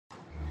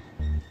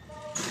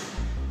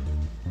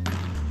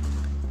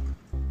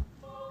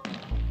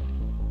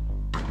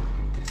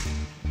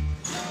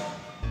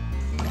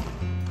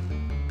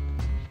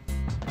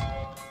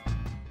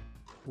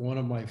one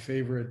of my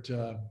favorite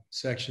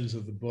sections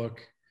of the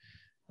book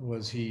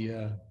was he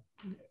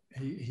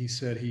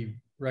said he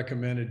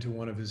recommended to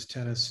one of his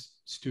tennis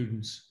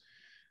students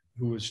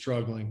who was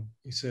struggling.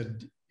 He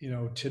said,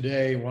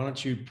 today, why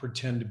don't you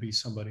pretend to be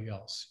somebody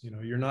else?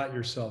 You're not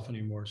yourself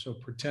anymore. So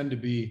pretend to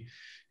be,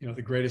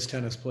 the greatest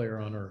tennis player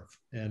on earth.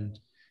 And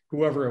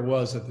whoever it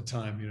was at the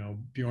time,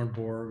 Bjorn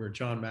Borg or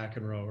John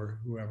McEnroe or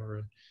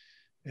whoever.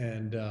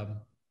 And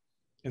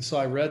so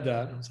I read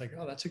that and I was like,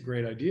 oh, that's a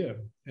great idea.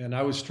 And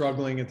I was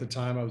struggling at the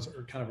time. I was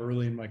kind of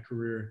early in my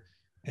career.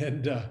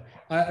 And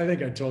I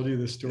think I told you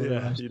this story.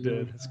 Yeah, you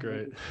did. It's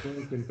great.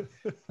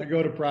 I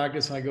go to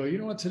practice and I go,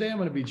 today I'm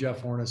going to be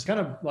Jeff Hornacek, kind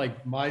of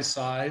like my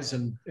size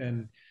and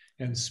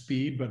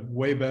speed, but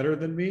way better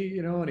than me,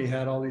 and he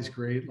had all these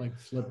great like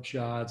flip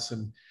shots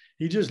and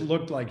he just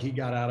looked like he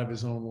got out of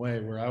his own way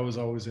where I was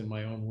always in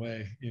my own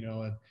way,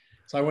 and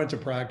so I went to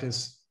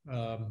practice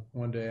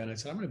one day and I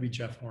said, I'm going to be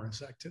Jeff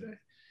Hornacek today.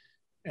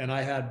 And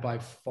I had by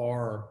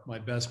far my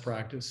best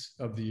practice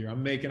of the year.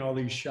 I'm making all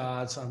these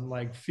shots. I'm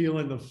like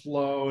feeling the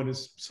flow and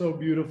it's so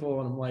beautiful.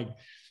 And I'm like,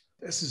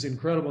 this is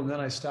incredible. And then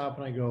I stop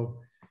and I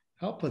go,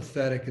 how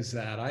pathetic is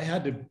that? I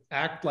had to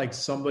act like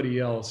somebody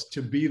else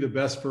to be the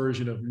best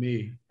version of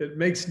me. It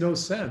makes no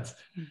sense.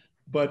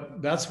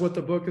 But that's what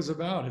the book is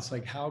about. It's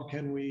like, how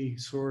can we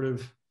sort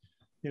of,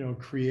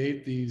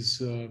 create these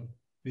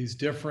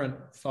different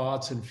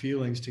thoughts and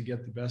feelings to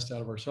get the best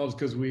out of ourselves?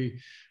 Because we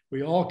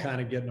all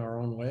kind of get in our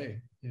own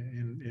way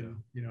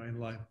in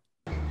life.